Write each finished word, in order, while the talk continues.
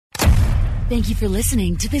Thank you for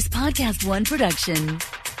listening to this Podcast One production.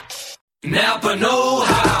 Napa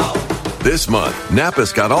know-how. This month,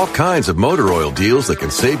 Napa's got all kinds of motor oil deals that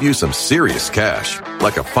can save you some serious cash.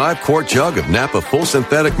 Like a 5-quart jug of Napa full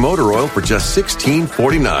synthetic motor oil for just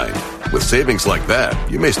 $16.49. With savings like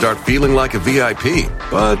that, you may start feeling like a VIP.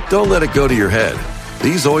 But don't let it go to your head.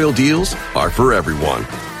 These oil deals are for everyone.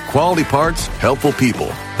 Quality parts, helpful people.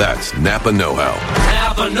 That's Napa know-how.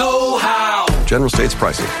 Napa know-how. General States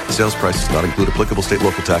pricing. Sales prices not include applicable state,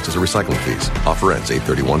 local taxes, or recycling fees. Offer ends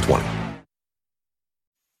 8/31/20.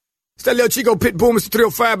 It's that little Chico Pitbull, Mr.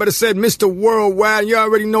 305, but it said Mr. Worldwide. You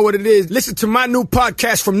already know what it is. Listen to my new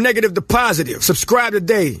podcast, From Negative to Positive. Subscribe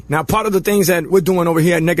today. Now, part of the things that we're doing over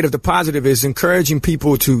here at Negative to Positive is encouraging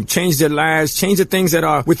people to change their lives, change the things that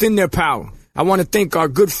are within their power. I want to thank our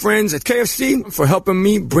good friends at KFC for helping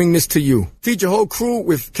me bring this to you. Feed your whole crew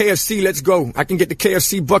with KFC. Let's go. I can get the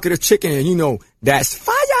KFC bucket of chicken, and you know, that's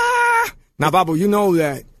fire. Now, Babu, you know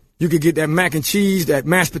that you could get that mac and cheese, that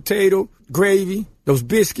mashed potato, gravy, those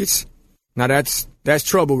biscuits. Now, that's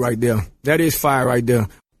trouble right there. That is fire right there.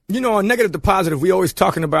 You know, on Negative to Positive, we always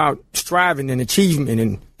talking about striving and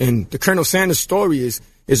achievement, and the Colonel Sanders story is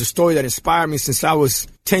a story that inspired me since I was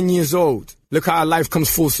 10 years old. Look how life comes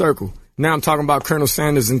full circle. Now I'm talking about Colonel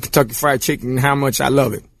Sanders and Kentucky Fried Chicken and how much I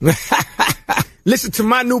love it. Listen to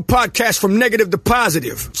my new podcast, From Negative to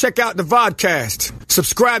Positive. Check out the vodcast.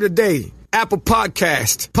 Subscribe today. Apple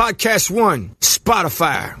Podcast, Podcast One,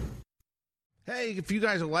 Spotify. Hey, if you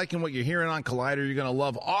guys are liking what you're hearing on Collider, you're going to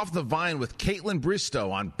love Off the Vine with Caitlin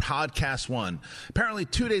Bristow on Podcast One. Apparently,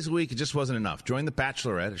 2 days a week, it just wasn't enough. Join the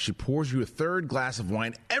Bachelorette as she pours you a third glass of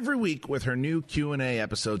wine every week with her new Q&A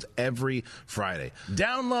episodes every Friday.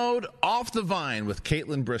 Download Off the Vine with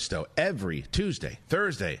Caitlin Bristow every Tuesday,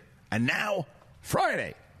 Thursday, and now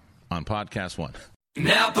Friday on Podcast One.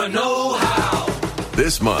 Napa know-how.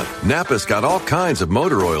 This month, Napa's got all kinds of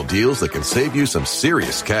motor oil deals that can save you some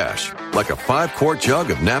serious cash. Like a 5-quart jug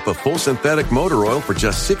of Napa full synthetic motor oil for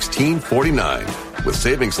just $16.49. With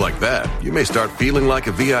savings like that, you may start feeling like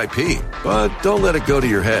a VIP. But don't let it go to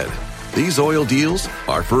your head. These oil deals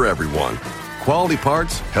are for everyone. Quality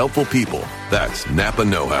parts, helpful people. That's Napa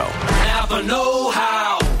know-how. Napa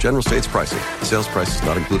know-how. General States pricing. Sales prices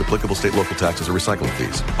not include applicable state, local taxes, or recycling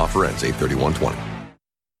fees. Offer ends 8/31/20.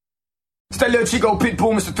 It's that little Chico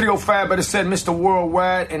Pitbull, Mr. 305, but it said Mr.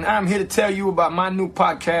 Worldwide, and I'm here to tell you about my new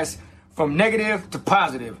podcast, From Negative to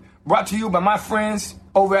Positive, brought to you by my friends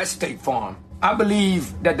over at State Farm. I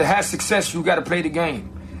believe that to have success, you got to play the game,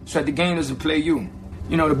 so that the game doesn't play you.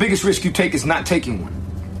 You know, the biggest risk you take is not taking one.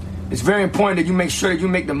 It's very important that you make sure that you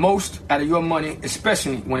make the most out of your money,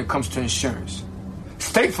 especially when it comes to insurance.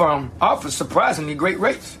 State Farm offers surprisingly great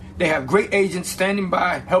rates. They have great agents standing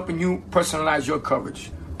by helping you personalize your coverage.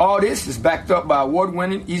 All this is backed up by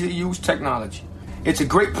award-winning, easy-to-use technology. It's a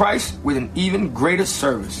great price with an even greater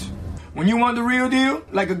service. When you want the real deal,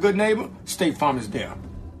 like a good neighbor, State Farm is there.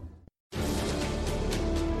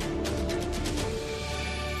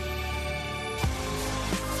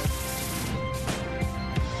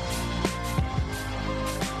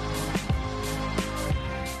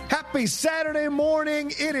 Happy Saturday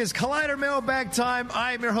morning. It is Collider Mailbag time.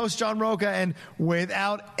 I am your host, John Roca, and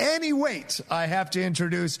without any wait, I have to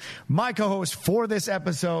introduce my co-host for this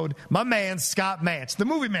episode, my man, Scott Mance, the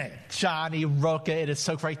movie man. Johnny Roca, it is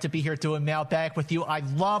so great to be here doing Mailbag with you. I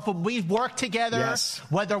love when we work together, yes.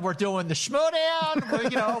 Whether we're doing the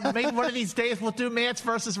Schmodown, maybe one of these days we'll do Mance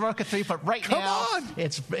versus Roca 3, but now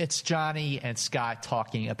it's Johnny and Scott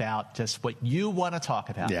talking about just what you want to talk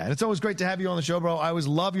about. Yeah, and it's always great to have you on the show, bro. I always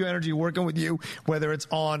love your energy working with you, whether it's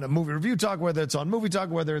on Movie Review Talk, whether it's on Movie Talk,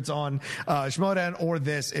 whether it's on Schmodown or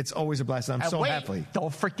this. It's always a blast. I'm so happy.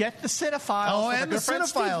 Don't forget the Cinephiles. Oh, and the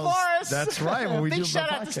Cinephiles. That's right. When we Big do shout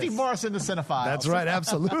out to Steve Morris and the Cinephiles. That's right.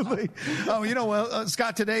 Absolutely.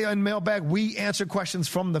 Scott, today on Mailbag, we answer questions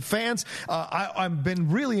from the fans. I've been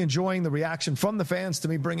really enjoying the reaction from the fans to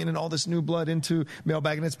me bringing in all this new blood into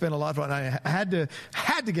Mailbag, and it's been a lot of fun. I had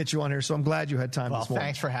to get you on here, so I'm glad you had time this morning. Well,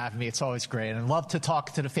 thanks for having me. It's always great. And I love to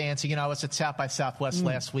talk to the fans. You know, I was at South by Southwest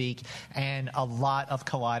last week, and a lot of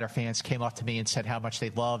Collider fans came up to me and said how much they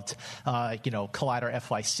loved, Collider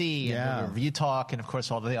FYC and Review Talk, and of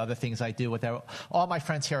course all the other things I do with all my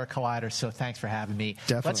friends here at Collider. So thanks for having me.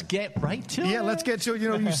 Definitely. Let's get right to it. Yeah, let's get to it.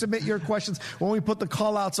 You submit your questions when we put the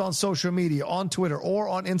call outs on social media, on Twitter or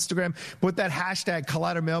on Instagram. Put that hashtag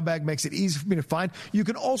Collider Mailbag, makes it easy for me to find. You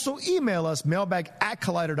can also email us, mailbag at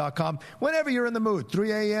Collider.com. Whenever you're in the mood,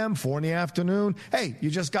 3 a.m., 4 in the afternoon. Hey, you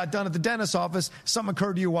just got done at the dentist's office. Something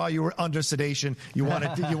occurred to you while you were under sedation. You want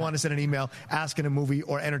to send an email asking a movie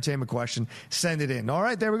or entertainment question. Send it in. All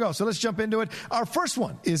right, there we go. So let's jump into it. Our first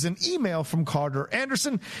one is an email from Carter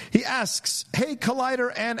Anderson. He asks, hey,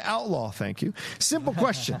 Collider and Outlaw, thank you. Simple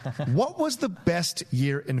question. What was the best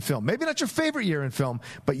year in film? Maybe not your favorite year in film,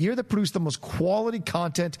 but year that produced the most quality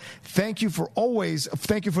content. Thank you for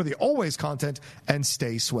the always content, and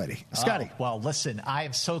stay sweaty. Scotty. Oh, well, listen, I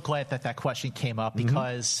am so glad that question came up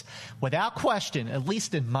because without question, at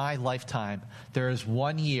least in my lifetime, there is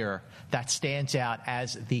one year that stands out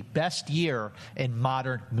as the best year in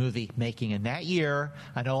modern movie making. And that year,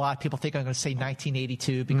 I know a lot of people think I'm going to say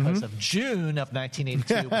 1982 because of June of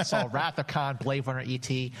 1982. We saw Wrath of Khan, Blade Runner,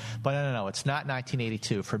 E.T. But no, it's not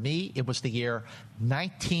 1982. For me, it was the year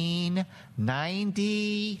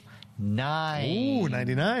 1990. Ooh,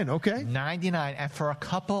 99, okay. 99, and for a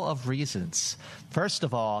couple of reasons. First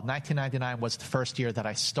of all, 1999 was the first year that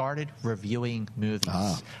I started reviewing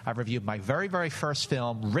movies. I reviewed my very, very first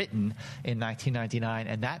film written in 1999,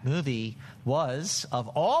 and that movie was, of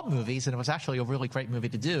all movies, and it was actually a really great movie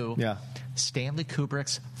to do, Stanley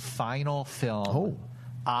Kubrick's final film,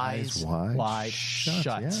 Eyes Wide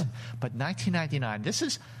Shut. Yeah. But 1999, this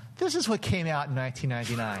is what came out in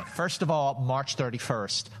 1999. First of all, March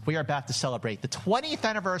 31st, we are about to celebrate the 20th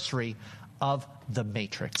anniversary of The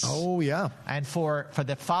Matrix. Oh, yeah. And for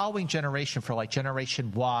the following generation, for like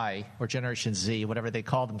Generation Y or Generation Z, whatever they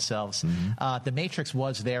call themselves, The Matrix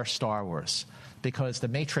was their Star Wars. Because The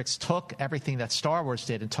Matrix took everything that Star Wars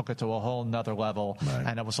did and took it to a whole nother level. Right.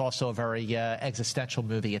 And it was also a very existential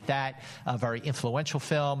movie at that, a very influential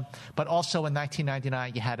film. But also in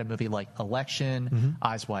 1999, you had a movie like Election,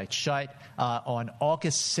 Eyes Wide Shut. On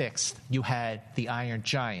August 6th, you had The Iron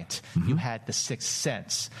Giant. You had The Sixth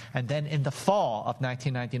Sense. And then in the fall of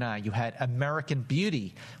 1999, you had American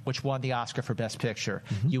Beauty, which won the Oscar for Best Picture.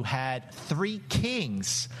 You had Three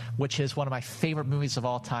Kings, which is one of my favorite movies of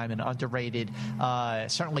all time and underrated.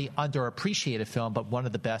 Certainly underappreciated film, but one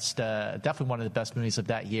of the best, definitely one of the best movies of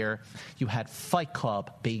that year. You had Fight Club,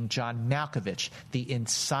 being John Malkovich, The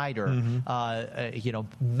Insider,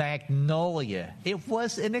 Magnolia. It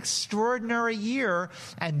was an extraordinary year,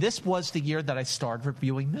 and this was the year that I started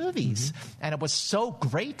reviewing movies. And it was so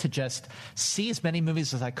great to just see as many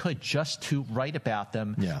movies as I could just to write about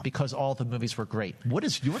them because all the movies were great. What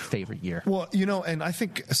is your favorite year? Well, and I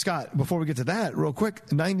think, Scott, before we get to that, real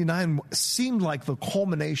quick, 99 seemed like the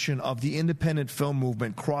culmination of the independent film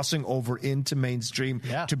movement crossing over into mainstream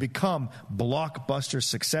to become blockbuster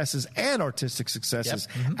successes and artistic successes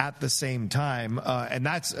at the same time. And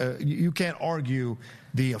that's, you can't argue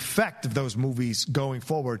the effect of those movies going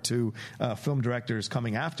forward to film directors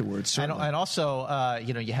coming afterwards. And also,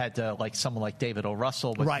 you had like someone like David O.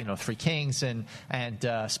 Russell with Three Kings and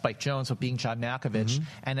Spike Jonze with Being John Malkovich.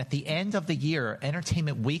 And at the end of the year,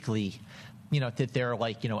 Entertainment Weekly did their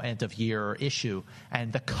end of year issue,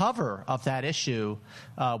 and the cover of that issue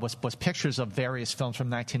was pictures of various films from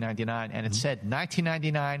 1999, and it said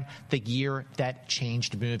 1999, the year that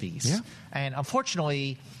changed movies. And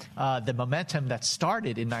unfortunately, the momentum that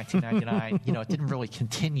started in 1999, it didn't really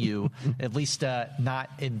continue, at least not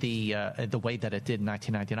in the way that it did in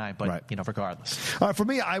 1999. But regardless. For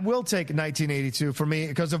me, I will take 1982. For me,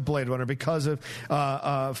 because of Blade Runner, because of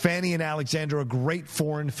Fanny and Alexander, a great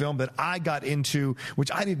foreign film that I got into,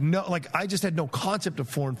 which I didn't know. Like, I just had no concept of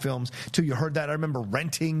foreign films till you heard that. I remember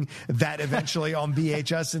renting that eventually on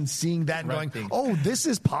VHS and seeing that and going, oh, this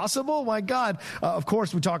is possible? My God. Of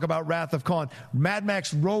course, we talk about Wrath of Khan. Mad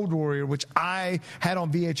Max Road Warrior, which I had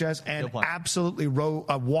on VHS and absolutely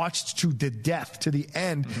watched to the death, to the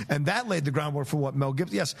end. And that laid the groundwork for what Mel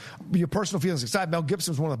Gibson, yes, your personal feelings aside, Mel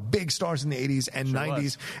Gibson was one of the big stars in the 80s and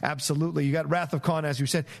 90s. Absolutely. You got Wrath of Khan, as you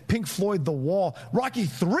said, Pink Floyd, The Wall, Rocky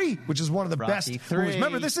III, which is one of the best movies.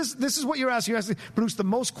 Remember, this is what you're asking. You actually produce the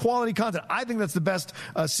most quality content. I think that's the best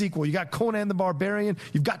sequel. You got Conan the Barbarian.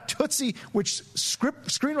 You've got Tootsie, which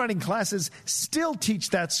screenwriting classes still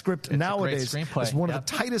teach that script nowadays. It's one of the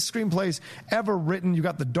tightest screenplays ever written. You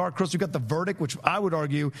got The Dark Crystal. You got The Verdict, which I would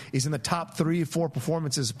argue is in the top 3 or 4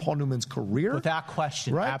 performances of Paul Newman's career. Without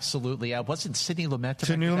question, absolutely. Wasn't Sidney Lumet?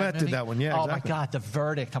 Sidney Lumet did that one, Oh, my God, The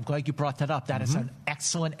Verdict. I'm glad you brought that up. That is an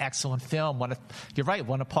excellent, excellent film. You're right,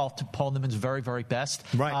 one of Paul Haldeman's very, very best.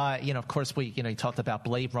 Right. Of course, you talked about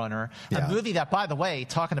Blade Runner, Yeah. a movie that, by the way,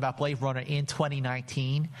 talking about Blade Runner in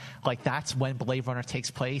 2019, like that's when Blade Runner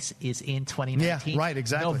takes place, is in 2019. Yeah, right,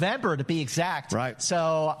 exactly. November, to be exact. Right.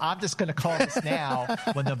 So I'm just going to call this now.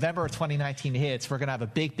 When November of 2019 hits, we're going to have a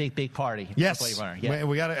big, big, big party. Yes. For Blade Runner. Yeah.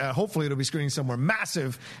 We got to. Hopefully, it'll be screening somewhere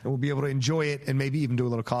massive, and we'll be able to enjoy it, and maybe even do a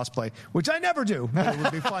little cosplay, which I never do. But it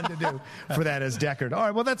would be fun to do for that as Deckard. All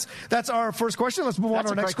right. Well, that's our first question. Let's move on to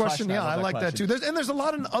our next question. Yeah, I like that too. There's a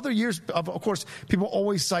lot in other years. Of course, people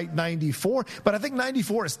always cite 94, but I think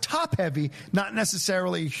 94 is top heavy, not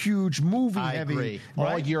necessarily huge movie I heavy. agree.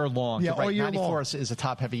 Right? All year long. Yeah, Right. all year 94 long. is a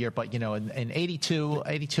top heavy year, but in 82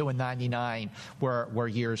 and 99 were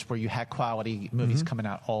years where you had quality movies coming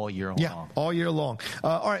out all year long. Yeah, all year long.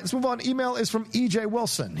 All right, let's move on. Email is from E.J.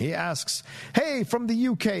 Wilson. He asks, hey, from the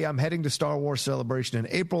UK, I'm heading to Star Wars Celebration in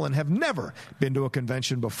April and have never been to a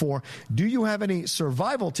convention before. Do you have any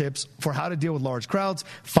survival tips for how to deal with large crowds,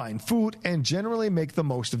 find food, and generally make the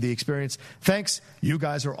most of the experience? Thanks. You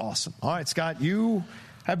guys are awesome. All right, Scott, you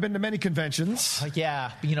have been to many conventions.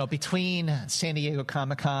 Yeah, between San Diego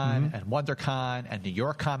Comic-Con and WonderCon and New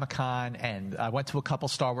York Comic-Con, and I went to a couple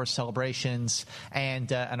Star Wars celebrations,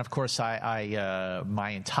 and of course, I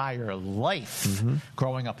my entire life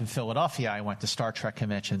growing up in Philadelphia, I went to Star Trek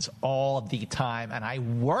conventions all the time, and I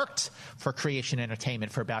worked for Creation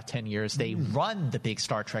Entertainment for about 10 years. They run the big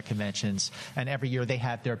Star Trek conventions, and every year they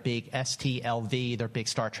have their big STLV, their big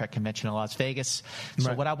Star Trek convention in Las Vegas. So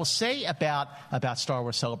Right. what I will say about Star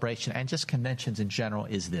Wars Celebration and just conventions in general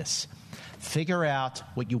is this: figure out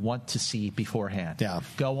what you want to see beforehand. Yeah.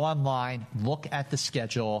 Go online, look at the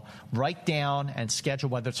schedule, write down and schedule,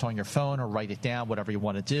 whether it's on your phone or write it down, whatever you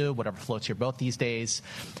want to do, whatever floats your boat these days.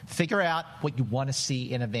 Figure out what you want to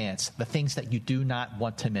see in advance, the things that you do not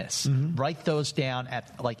want to miss. Write those down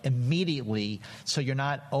immediately, so you're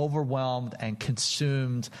not overwhelmed and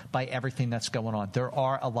consumed by everything that's going on. There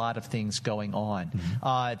are a lot of things going on.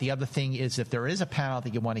 The other thing is, if there is a panel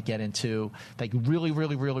that you want to get into, that you really,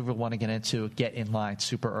 really, really, really want to get into, get in line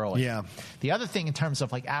super early. Yeah. The other thing in terms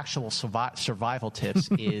of actual survival tips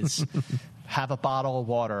is have a bottle of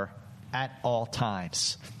water at all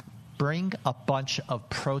times. Bring a bunch of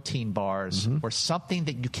protein bars or something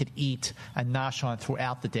that you could eat and nosh on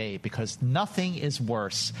throughout the day, because nothing is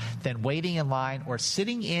worse than waiting in line or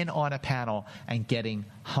sitting in on a panel and getting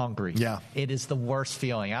hungry. Yeah. It is the worst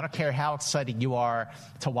feeling. I don't care how excited you are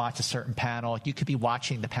to watch a certain panel. You could be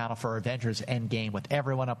watching the panel for Avengers Endgame with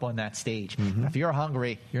everyone up on that stage. If you're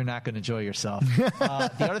hungry, you're not going to enjoy yourself.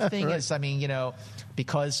 The other thing is,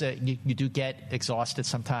 because you do get exhausted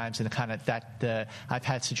sometimes, and I've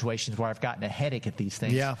had situations where I've gotten a headache at these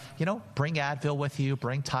things. Yeah. Bring Advil with you,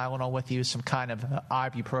 bring Tylenol with you, some kind of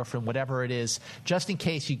ibuprofen, whatever it is, just in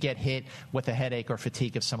case you get hit with a headache or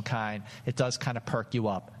fatigue of some kind. It does kind of perk you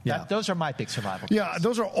up. Yeah. Those are my big survival tips. Yeah,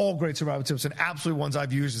 those are all great survival tips, and absolutely ones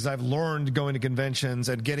I've used as I've learned going to conventions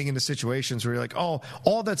and getting into situations where you're like, oh,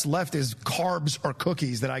 all that's left is carbs or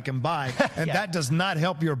cookies that I can buy, and that does not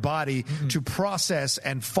help your body to process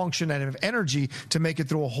and function and have energy to make it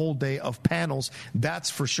through a whole day of panels. That's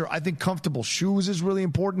for sure. I think comfortable shoes is really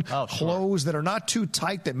important. Oh, sure. Clothes that are not too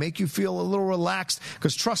tight, that make you feel a little relaxed,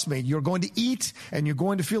 because trust me, you're going to eat and you're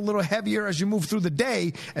going to feel a little heavier as you move through the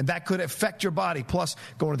day, and that could affect your body. Plus,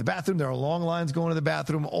 going to the bathroom, there are long lines going to the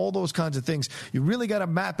bathroom, all those kinds of things. You really got to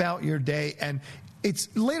map out your day, and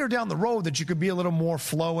it's later down the road that you could be a little more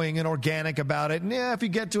flowing and organic about it. And if you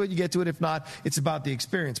get to it, you get to it. If not, it's about the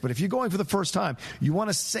experience. But if you're going for the first time, you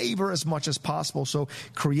want to savor as much as possible. So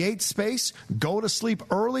create space, go to sleep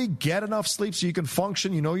early, get enough sleep so you can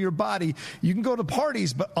function. You know your body. You can go to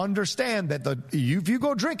parties, but understand that if you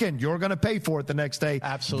go drinking, you're going to pay for it the next day.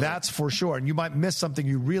 Absolutely. That's for sure. And you might miss something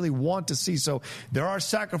you really want to see. So there are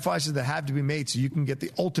sacrifices that have to be made so you can get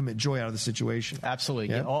the ultimate joy out of the situation.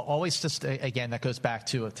 Absolutely. Yeah. Always just, again, that goes back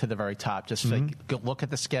to the very top. Just look at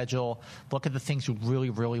the schedule, look at the things you really,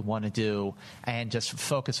 really want to do, and just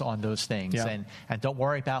focus on those things. Yeah. And don't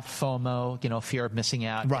worry about FOMO, fear of missing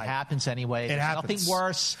out. Right. It happens anyway. There's nothing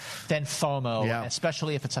worse than FOMO, Yeah.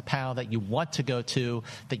 especially if it's a panel that you want to go to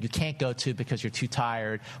that you can't go to because you're too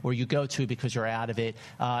tired, or you go to because you're out of it.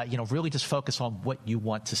 Really just focus on what you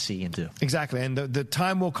want to see and do. Exactly. And the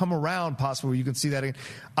time will come around possibly where you can see that again.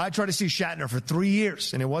 I tried to see Shatner for 3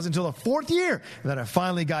 years, and it wasn't until the fourth year And then I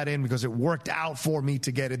finally got in because it worked out for me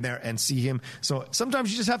to get in there and see him. So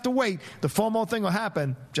sometimes you just have to wait. The FOMO thing will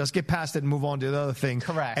happen. Just get past it and move on to the other thing.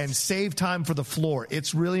 Correct. And save time for the floor.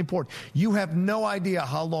 It's really important. You have no idea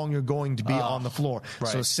how long you're going to be on the floor.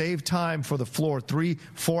 Right. So save time for the floor,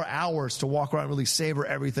 3-4 hours to walk around and really savor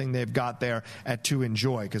everything they've got there to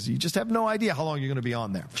enjoy, because you just have no idea how long you're going to be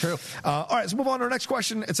on there. True. All right, let's move on to our next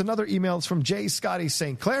question. It's another email. It's from J. Scotty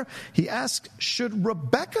St. Clair. He asks, should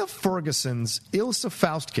Rebecca Ferguson's Ilsa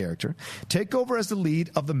Faust character take over as the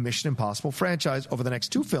lead of the Mission Impossible franchise over the next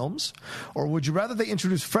 2 films, or would you rather they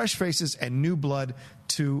introduce fresh faces and new blood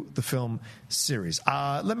to the film series?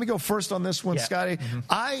 Let me go first on this one, Scotty.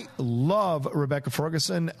 I love Rebecca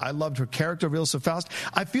Ferguson. I loved her character of Ilsa Faust.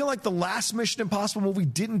 I feel like the last Mission Impossible movie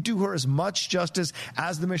didn't do her as much justice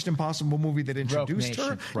as the Mission Impossible movie that introduced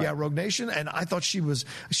her. Right. Yeah, Rogue Nation. And I thought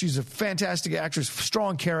she's a fantastic actress,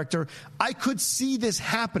 strong character. I could see this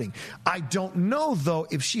happening. I don't know, though,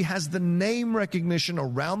 if she has the name recognition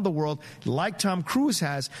around the world like Tom Cruise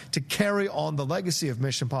has to carry on the legacy of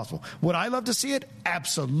Mission Impossible. Would I love to see it?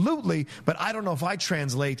 Absolutely. But I don't know if I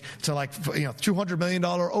translate to $200 million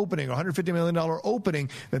opening or $150 million opening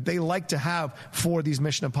that they like to have for these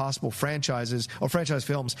Mission Impossible franchises or franchise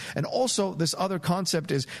films. And also this other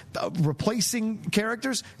concept is replacing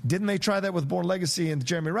characters. Didn't they try that with Bourne Legacy and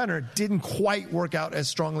Jeremy Renner? Didn't quite work out as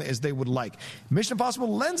strongly as they would like. Mission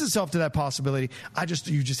Impossible lends itself to that possibility.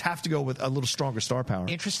 You just have to go with a little stronger star power.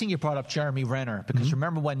 Interesting you brought up Jeremy Renner, because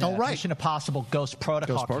remember when Mission Impossible Ghost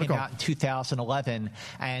Protocol came out in 2011,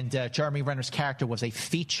 and Jeremy Renner's character was a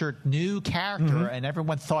featured new character, and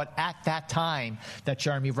everyone thought at that time that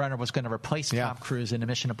Jeremy Renner was going to replace Tom Cruise in the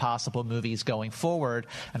Mission Impossible movies going forward.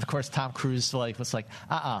 And of course, Tom Cruise was like,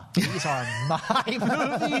 these are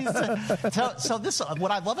my movies. So this,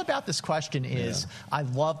 what I love about this question is, I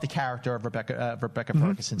love the character of Rebecca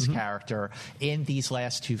Ferguson's character in these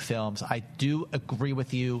last 2 films. I do agree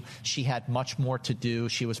with you. She had much more to do.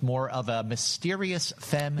 She was more of a mysterious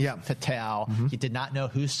femme fatale. You did not know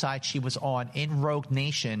whose side she was on in Rogue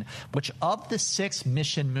Nation, which of the 6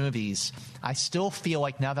 Mission movies, I still feel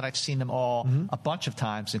like now that I've seen them all a bunch of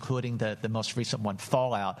times, including the most recent one,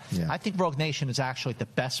 Fallout, I think Rogue Nation is actually the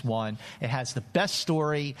best one. It has the best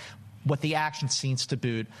story with the action scenes to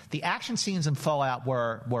boot. The action scenes in Fallout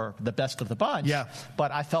were the best of the bunch. Yeah.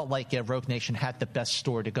 But I felt like Rogue Nation had the best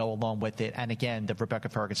story to go along with it. And again, the Rebecca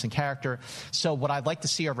Ferguson character. So would I like to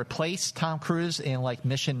see her replace Tom Cruise in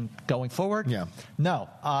Mission going forward? Yeah. No.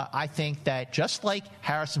 I think that just like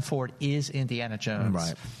Harrison Ford is Indiana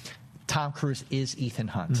Jones, Tom Cruise is Ethan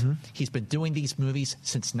Hunt. He's been doing these movies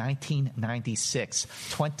since 1996,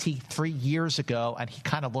 23 years ago, and he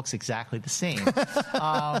kind of looks exactly the same.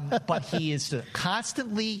 But he is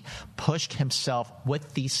constantly pushed himself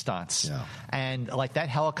with these stunts. Yeah. And that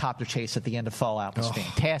helicopter chase at the end of Fallout was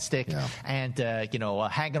fantastic. Yeah. And,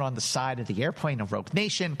 hanging on the side of the airplane of Rogue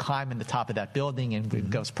Nation, climbing the top of that building in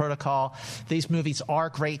Ghost Protocol. These movies are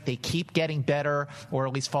great. They keep getting better, or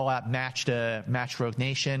at least Fallout matched Rogue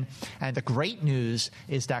Nation. And the great news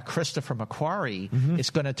is that Christopher McQuarrie is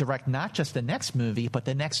going to direct not just the next movie, but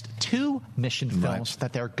the next 2 Mission films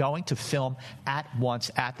that they're going to film at once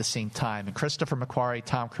at the same time. And Christopher McQuarrie,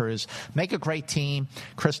 Tom Cruise make a great team.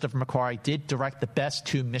 Christopher McQuarrie did direct the best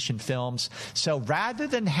 2 Mission films. So rather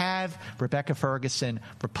than have Rebecca Ferguson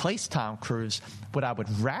replace Tom Cruise, what I would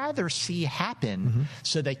rather see happen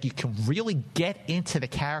so that you can really get into the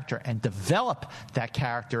character and develop that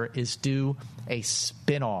character is do a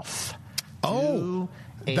spin-off.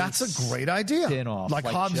 That's a great idea. Spin-off. Like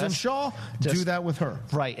Hobbs and Shaw, do that with her.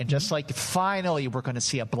 Right. And just like finally we're going to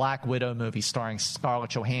see a Black Widow movie starring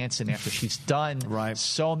Scarlett Johansson after she's done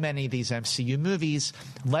so many of these MCU movies,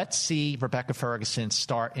 let's see Rebecca Ferguson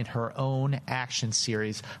start in her own action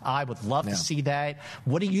series. I would love to see that.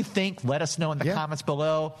 What do you think? Let us know in the comments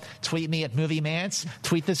below. Tweet me at Movie Mance.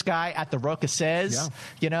 Tweet this guy at The Roca Says.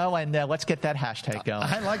 And let's get that hashtag going.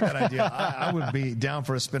 I like that idea. I would be down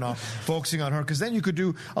for a spin-off focusing on her, because then you could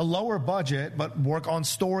do a lower budget but work on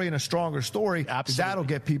story and a stronger story. Absolutely. That'll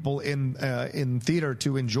get people in theater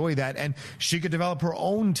to enjoy that, and she could develop her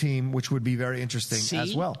own team, which would be very interesting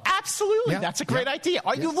as well. Absolutely. That's a great idea.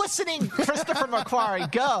 Are you listening, Christopher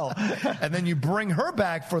McQuarrie? Go. And then you bring her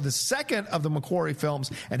back for the second of the McQuarrie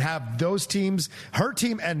films and have those teams, her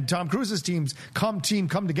team and Tom Cruise's teams come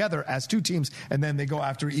together as 2 teams, and then they go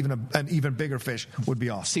after an even bigger fish. Would be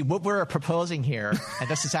awesome. See, what we're proposing here, and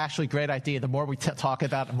this is actually a great idea, the more we talk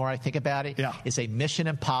about it, the more I think about it, is a Mission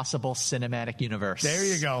Impossible cinematic universe. There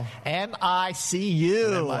you go. MICU.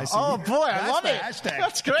 MICU. Oh, boy, I love it. Hashtag.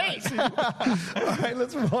 That's great. All right,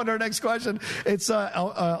 let's move on to our next question. It's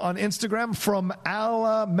on Instagram from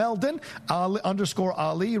Al Meldon.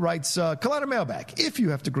 _Ali writes, Collider Mailbag. If you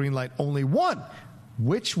have to greenlight only one,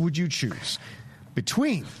 which would you choose?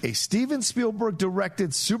 Between a Steven Spielberg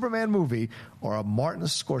directed Superman movie or a Martin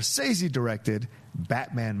Scorsese directed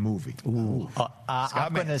Batman movie? Ooh.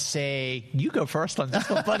 I'm going to say, you go first on this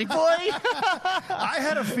one, buddy boy. I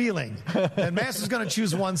had a feeling that Mass was going to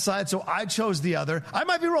choose one side, so I chose the other. I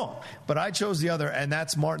might be wrong, but I chose the other, and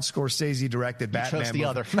that's Martin Scorsese directed Batman chose the movie.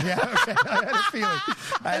 other. Yeah, okay.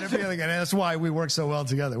 I had a feeling, and that's why we work so well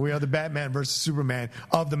together. We are the Batman versus Superman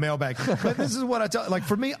of the Mailbag. But this is what I tell. Like,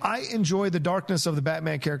 for me, I enjoy the darkness of the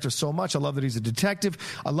Batman character so much. I love that he's a detective.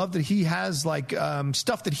 I love that he has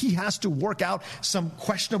stuff that he has to work out, some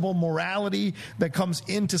questionable morality that comes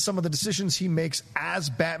into some of the decisions he makes as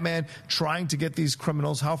Batman, trying to get these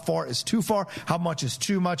criminals. How far is too far? How much is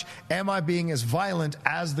too much? Am I being as violent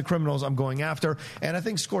as the criminals I'm going after? And I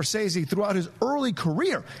think Scorsese, throughout his early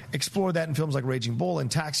career, explored that in films like Raging Bull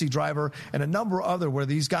and Taxi Driver and a number of other where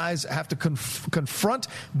these guys have to confront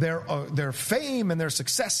their fame and their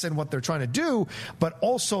success and what they're trying to do, but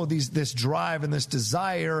also this drive and this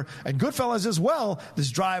desire, and Goodfellas as well, this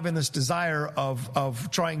drive and this desire of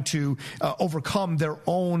trying to overcome their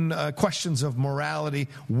own questions of morality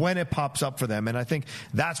when it pops up for them. And I think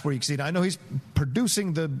that's where you can see it. I know he's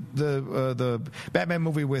producing the Batman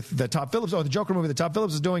movie with the Todd Phillips, or the Joker movie that Todd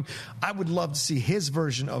Phillips is doing. I would love to see his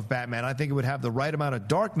version of Batman. I think it would have the right amount of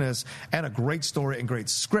darkness and a great story and great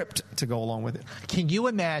script to go along with it. Can you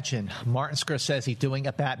imagine Martin Scorsese doing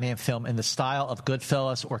a Batman film in the style of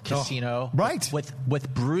Goodfellas or Casino? Right.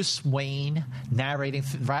 With Bruce Wayne narrating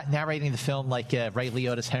the film like Ray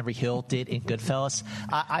Liotta's Henry Hill did in Goodfellas.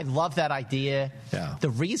 I love that idea. Yeah. The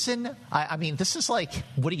reason, I mean, this is like,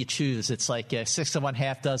 what do you choose? It's like 6 of one,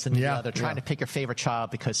 half dozen of the other, trying to pick your favorite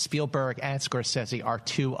child, because Spielberg and Scorsese are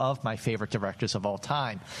two of my favorite directors of all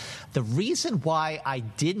time. The reason why I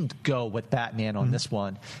didn't go with Batman on this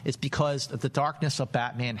one is because the darkness of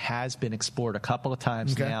Batman has been explored a couple of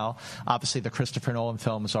times now. Obviously, the Christopher Nolan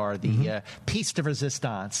films are the piece de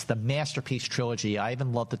resistance, the masterpiece trilogy. I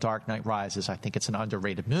even love The Dark Knight Rises. I think it's an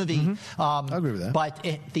underrated movie. I agree with that. But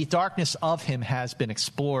the darkness of him has been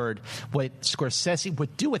explored. What Scorsese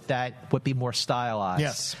would do with that would be more stylized.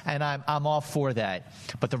 Yes. And I'm all for that.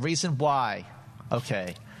 But the reason why,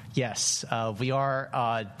 yes, we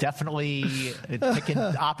are definitely picking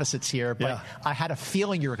opposites here, but I had a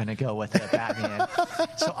feeling you were going to go with Batman.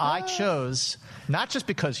 So I chose, not just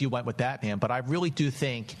because you went with Batman, but I really do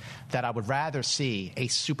think that I would rather see a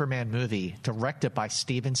Superman movie directed by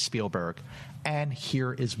Steven Spielberg, and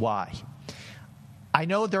here is why. I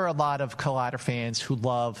know there are a lot of Collider fans who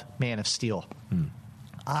love Man of Steel.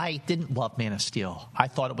 I didn't love Man of Steel. I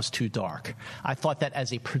thought it was too dark. I thought that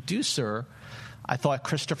as a producer, I thought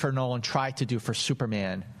Christopher Nolan tried to do for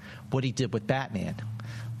Superman what he did with Batman.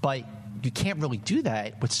 But you can't really do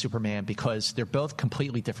that with Superman because they're both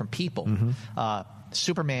completely different people.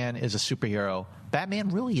 Superman is a superhero. Batman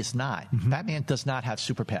really is not. Batman does not have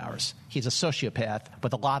superpowers. He's a sociopath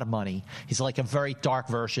with a lot of money. He's like a very dark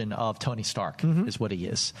version of Tony Stark, is what he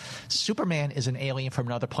is. Superman is an alien from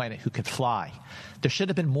another planet who could fly. There should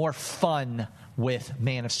have been more fun with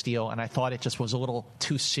Man of Steel, and I thought it just was a little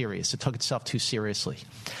too serious. It took itself too seriously.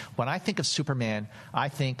 When I think of Superman, I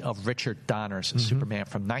think of Richard Donner's Superman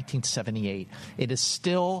from 1978. It is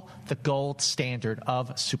still the gold standard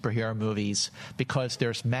of superhero movies because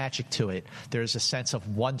there's magic to it. There's a sense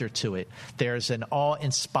of wonder to it. There's an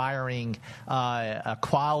awe-inspiring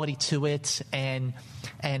quality to it, and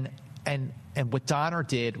what Donner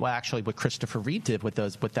did, well, actually, what Christopher Reeve did with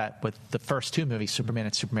the first two movies, Superman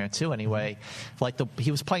and Superman 2, anyway, he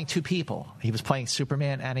was playing two people. He was playing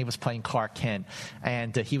Superman and he was playing Clark Kent,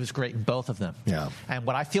 and he was great in both of them. Yeah. And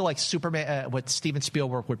what I feel like Superman, what Steven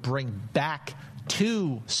Spielberg would bring back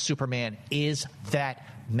to Superman is that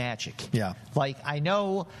magic. Yeah. Like, I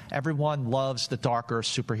know everyone loves the darker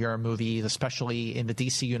superhero movies, especially in the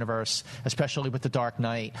DC universe, especially with The Dark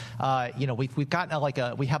Knight. We've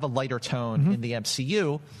gotten we have a lighter tone in the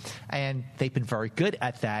MCU, and they've been very good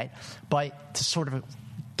at that. But to sort of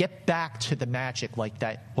get back to the magic like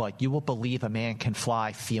that, you will believe a man can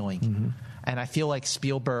fly feeling. And I feel like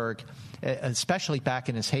Spielberg especially back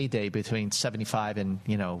in his heyday between 75 and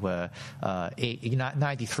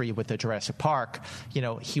 93 with the Jurassic Park,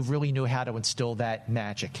 he really knew how to instill that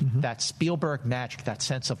magic, that Spielberg magic, that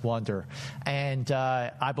sense of wonder. And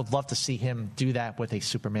I would love to see him do that with a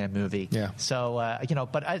Superman movie. Yeah. So,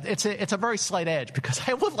 but it's a very slight edge because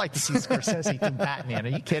I would like to see Scorsese do Batman. Are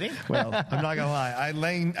you kidding? Well, I'm not going to lie.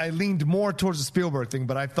 I leaned more towards the Spielberg thing,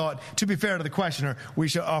 but I thought, to be fair to the questioner, we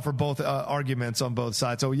should offer both arguments on both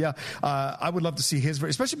sides. So, yeah, I would love to see his,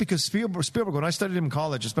 especially because Spielberg, when I studied him in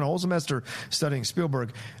college, I spent a whole semester studying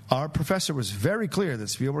Spielberg. Our professor was very clear that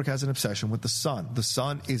Spielberg has an obsession with the sun. The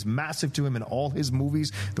sun is massive to him in all his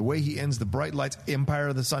movies. The way he ends the bright lights, Empire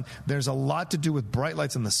of the Sun. There's a lot to do with bright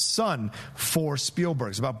lights in the sun for Spielberg.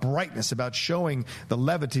 It's about brightness, about showing the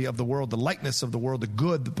levity of the world, the lightness of the world, the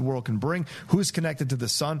good that the world can bring. Who's connected to the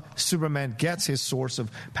sun? Superman gets his source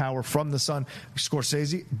of power from the sun.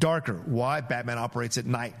 Scorsese, darker. Why? Batman operates at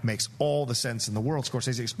night. Makes all the sense in the world.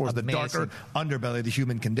 Scorsese explores the darker underbelly of the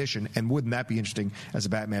human condition, and wouldn't that be interesting as a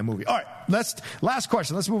Batman movie? All right, last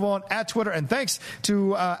question. Let's move on at Twitter, and thanks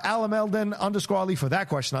to Alamelden_Ali for that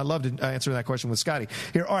question. I loved answering that question with Scotty.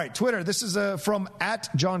 Here, all right, Twitter. This is from at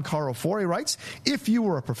John Carl Forey writes, if you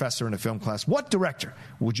were a professor in a film class, what director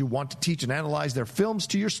would you want to teach and analyze their films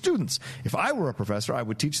to your students? If I were a professor, I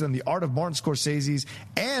would teach them the art of Martin Scorsese's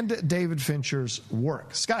and David Fincher's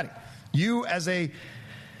work. Scotty, you as a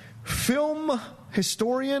film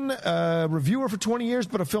historian, reviewer for 20 years,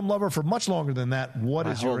 but a film lover for much longer than that, what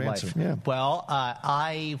is your answer? Yeah. Well,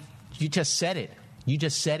 you just said it.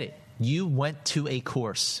 You went to a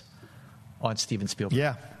course on Steven Spielberg.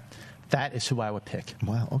 Yeah. That is who I would pick.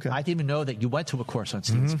 Wow, okay. I didn't even know that you went to a course on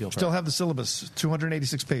Steven Spielberg. Still have the syllabus,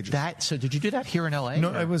 286 pages. So did you do that here in L.A.?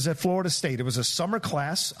 No, it was at Florida State. It was a summer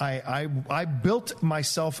class. I built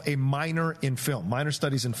myself a minor in film, minor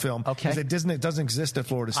studies in film. Okay. Because it doesn't exist at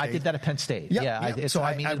Florida State. I did that at Penn State. Yeah. It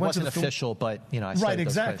wasn't official, but I right,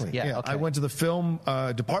 exactly. Yeah, okay. I went to the film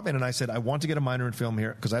department and I said, I want to get a minor in film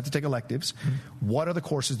here because I have to take electives. What are the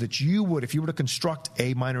courses that you would, if you were to construct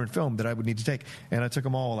a minor in film, that I would need to take? And I took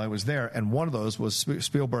them all while I was there. And one of those was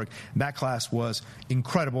Spielberg. That class was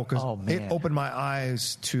incredible because it opened my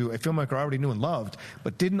eyes to a filmmaker I already knew and loved,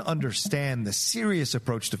 but didn't understand the serious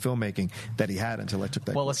approach to filmmaking that he had until I took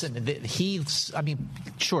that course. Listen,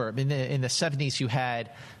 sure. In the 70s, you had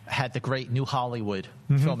the great new Hollywood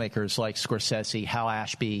filmmakers like Scorsese, Hal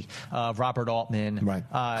Ashby, Robert Altman,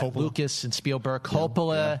 Lucas and Spielberg,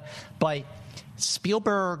 Coppola, but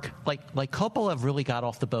Spielberg, like Coppola, really got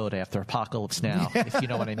off the boat after Apocalypse Now, if you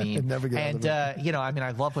know what I mean. Never get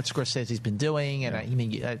I love what Scorsese's been doing,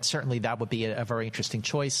 and certainly that would be a very interesting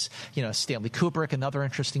choice. Stanley Kubrick, another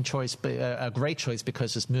interesting choice, but a great choice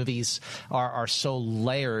because his movies are so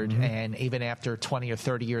layered, and even after 20 or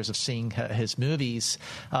 30 years of seeing his movies,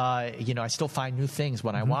 I still find new things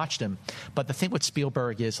when I watched him. But the thing with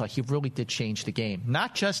Spielberg is he really did change the game,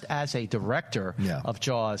 not just as a director of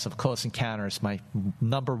Jaws, of Close Encounters, my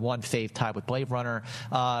number one fave, tied with Blade Runner,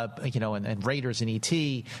 and Raiders and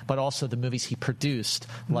E.T., but also the movies he produced,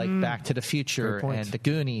 like Back to the Future and The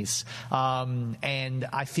Goonies. And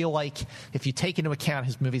I feel like if you take into account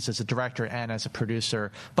his movies as a director and as a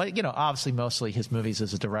producer, but obviously mostly his movies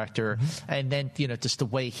as a director, and then just the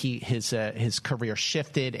way his career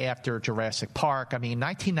shifted after Jurassic Park.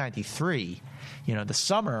 1993, the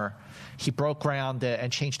summer, he broke ground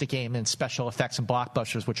and changed the game in special effects and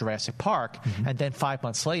blockbusters with Jurassic Park. And then 5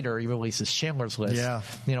 months later, he releases Schindler's List,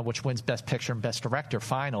 which wins Best Picture and Best Director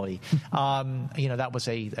finally. That was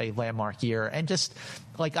a landmark year. And just,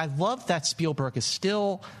 I love that Spielberg is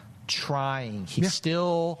still trying. He's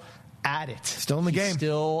still at it. Still in the game.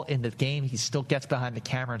 Still in the game. He still gets behind the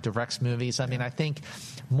camera and directs movies. I think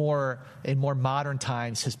in more modern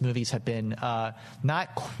times, his movies have been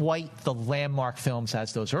not quite the landmark films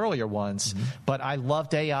as those earlier ones. But I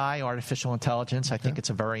loved AI, artificial intelligence. I think it's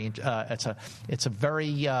a very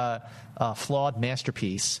flawed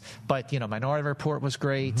masterpiece. But Minority Report was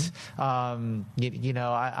great.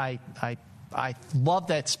 I love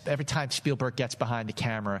that every time Spielberg gets behind the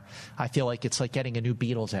camera, I feel like it's like getting a new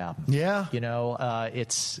Beatles album. Yeah.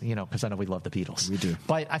 It's, because I know we love the Beatles. We do.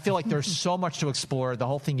 But I feel like there's so much to explore. The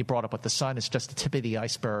whole thing you brought up with the sun is just the tip of the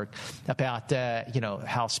iceberg about,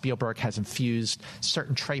 how Spielberg has infused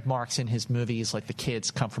certain trademarks in his movies, like the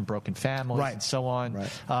kids come from broken families and so on.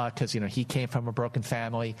 Because, he came from a broken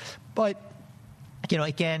family. But,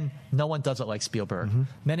 again, no one does it like Spielberg.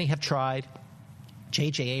 Many have tried.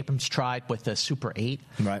 J.J. Abrams tried with the Super 8,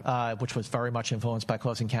 which was very much influenced by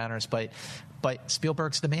Close Encounters. But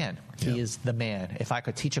Spielberg's the man. He is the man. If I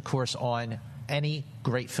could teach a course on any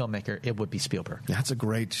great filmmaker, it would be Spielberg. That's a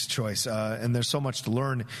great choice. And there's so much to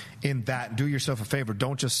learn in that. Do yourself a favor.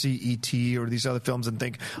 Don't just see E.T. or these other films and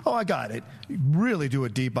think, oh, I got it. Really do a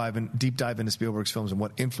deep dive into Spielberg's films and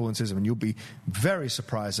what influences him, and you'll be very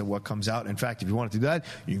surprised at what comes out. In fact, if you want to do that,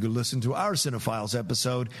 you can listen to our Cinephiles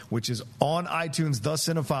episode, which is on iTunes, The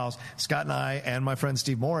Cinephiles. Scott and I and my friend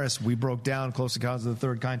Steve Morris, we broke down Close Encounters of the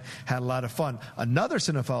Third Kind, had a lot of fun. Another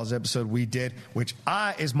Cinephiles episode we did, which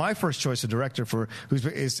is my first choice of director for,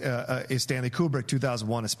 is Stanley Kubrick,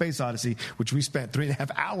 2001: A Space Odyssey, which we spent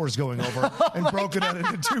 3.5 hours going over and broken it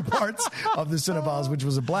into 2 parts of the Cinephiles, which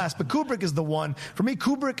was a blast. But Kubrick is the one. For me,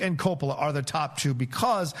 Kubrick and Coppola are the top 2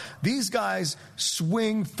 because these guys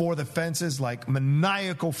swing for the fences like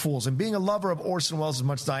maniacal fools. And being a lover of Orson Welles as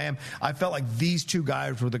much as I am, I felt like these 2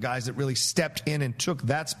 guys were the guys that really stepped in and took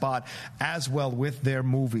that spot as well with their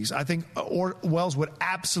movies. I think Welles would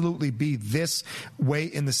absolutely be this way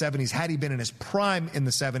in the 70s. Had he been in his prime in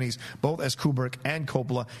the 70s, both as Kubrick and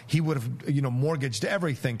Coppola, he would have mortgaged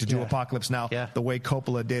everything to do Apocalypse Now the way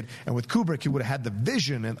Coppola did. And with Kubrick, he would have had the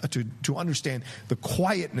vision to understand the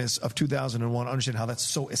quietness of 2001, understand how that's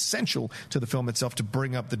so essential to the film itself to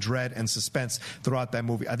bring up the dread and suspense throughout that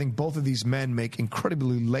movie. I think both of these men make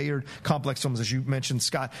incredibly layered, complex films, as you mentioned,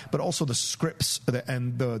 Scott, but also the scripts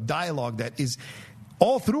and the dialogue that is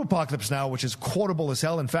all through Apocalypse Now, which is quotable as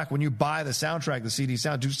hell. In fact, when you buy the soundtrack, the CD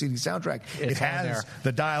soundtrack, it has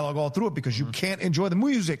the dialogue all through it because you can't enjoy the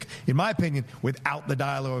music, in my opinion, without the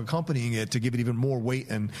dialogue accompanying it to give it even more weight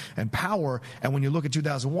and power. And when you look at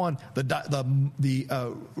 2001,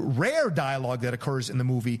 the rare dialogue that occurs in the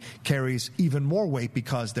movie carries even more weight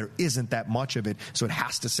because there isn't that much of it, so it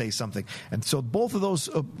has to say something. And so both of those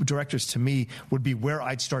directors, to me, would be where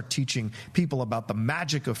I'd start teaching people about the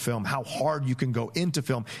magic of film, how hard you can go into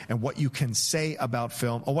film, and what you can say about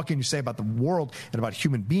film, or what can you say about the world and about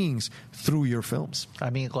human beings through your films.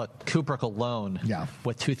 I mean, look, Kubrick alone,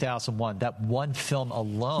 with 2001, that one film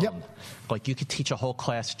alone, like you could teach a whole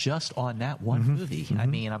class just on that one movie. I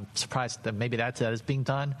mean, I'm surprised that maybe that is being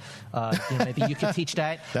done. Maybe you could teach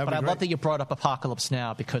that. But I love that you brought up Apocalypse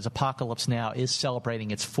Now, because Apocalypse Now is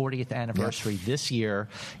celebrating its 40th anniversary this year.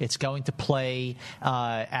 It's going to play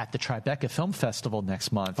at the Tribeca Film Festival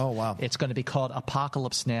next month. Oh, wow. It's going to be called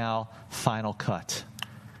Apocalypse Now Final Cut.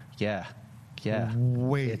 Yeah.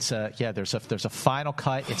 Wait. It's there's a final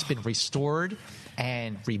cut. It's been restored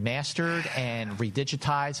and remastered and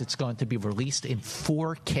redigitized. It's going to be released in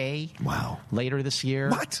 4K later this year.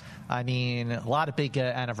 What? I mean, a lot of big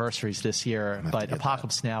anniversaries this year, but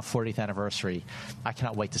Apocalypse Now, 40th anniversary. I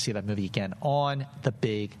cannot wait to see that movie again on the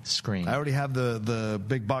big screen. I already have the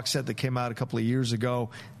big box set that came out a couple of years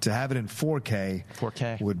ago. To have it in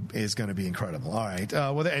 4K is going to be incredible. All right.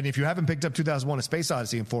 And if you haven't picked up 2001: A Space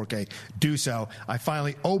Odyssey in 4K, do so. I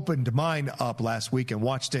finally opened mine up last week and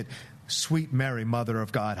watched it. Sweet Mary, Mother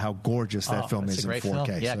of God, how gorgeous that film is in 4K.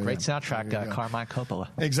 Film. Yeah, great soundtrack, Carmine Coppola.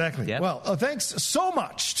 Exactly. Yep. Well, thanks so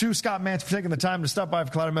much to Scott Mantz for taking the time to stop by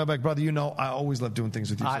for Collider Mailbag. Brother, you know I always love doing things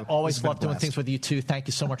with you. I always love doing things with you, too. Thank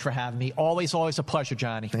you so much for having me. Always a pleasure,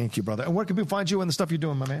 Johnny. Thank you, brother. And where can people find you and the stuff you're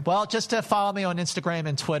doing, my man? Well, just follow me on Instagram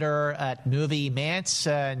and Twitter at Movie Mantz.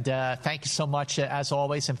 And thank you so much, as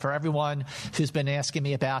always. And for everyone who's been asking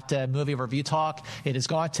me about Movie Review Talk, it has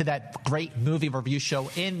gone to that great movie review show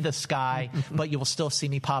In the Sky, but you will still see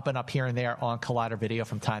me popping up here and there on Collider Video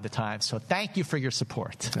from time to time. So thank you for your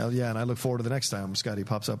support. Hell yeah, and I look forward to the next time Scotty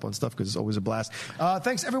pops up on stuff because it's always a blast.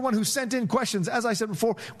 Thanks everyone who sent in questions. As I said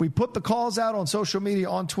before, we put the calls out on social media,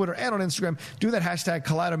 on Twitter and on Instagram. Do that hashtag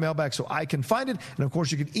Collider Mailbag so I can find it. And of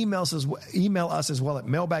course, you can email us as well at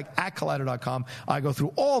mailbag@collider.com. I go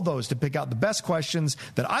through all those to pick out the best questions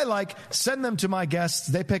that I like, send them to my guests.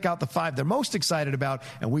 They pick out the 5 they're most excited about,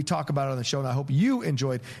 and we talk about it on the show. And I hope you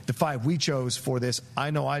enjoyed the 5 we chose for this.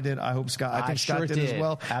 I know I did. I hope Scott. I think Scott did as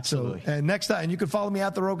well. Absolutely. So, and next time, and you can follow me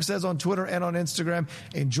at The Roca Says on Twitter and on Instagram.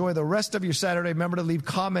 Enjoy the rest of your Saturday. Remember to leave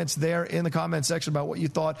comments there in the comment section about what you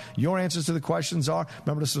thought your answers to the questions are.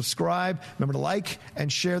 Remember to subscribe. Remember to like and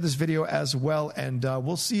share this video as well. And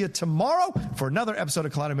we'll see you tomorrow for another episode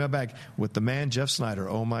of Collider Mailbag with the man Jeff Snyder.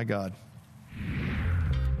 Oh my God.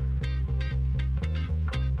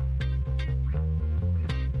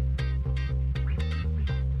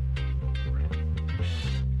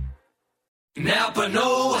 Napa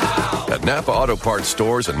know-how. At Napa Auto Parts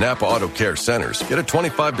stores and Napa Auto Care centers, get a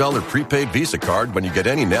 $25 prepaid Visa card when you get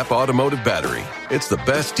any Napa Automotive battery. It's the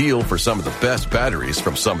best deal for some of the best batteries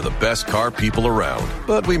from some of the best car people around.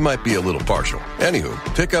 But we might be a little partial. Anywho,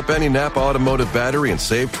 pick up any Napa Automotive battery and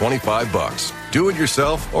save $25. Do it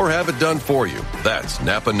yourself or have it done for you. That's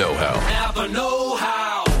Napa know-how. Napa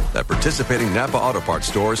know-how. at participating Napa Auto Parts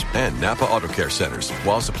stores and Napa Auto Care centers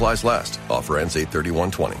while supplies last. Offer ends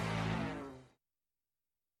 8/31/20.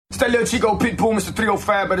 It's that little Chico Pitbull, Mr.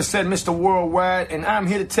 305, better said Mr. Worldwide, and I'm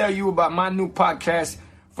here to tell you about my new podcast,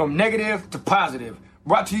 From Negative to Positive,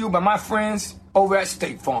 brought to you by my friends over at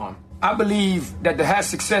State Farm. I believe that to have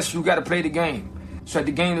success, you got to play the game, so that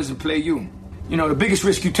the game doesn't play you. You know, the biggest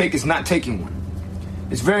risk you take is not taking one.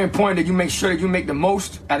 It's very important that you make sure that you make the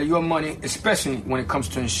most out of your money, especially when it comes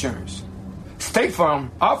to insurance. State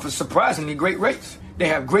Farm offers surprisingly great rates. They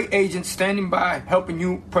have great agents standing by helping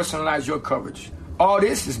you personalize your coverage. All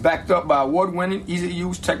this is backed up by award-winning,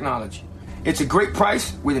 easy-to-use technology. It's a great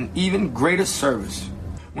price with an even greater service.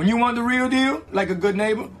 When you want the real deal, like a good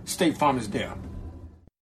neighbor, State Farm is there.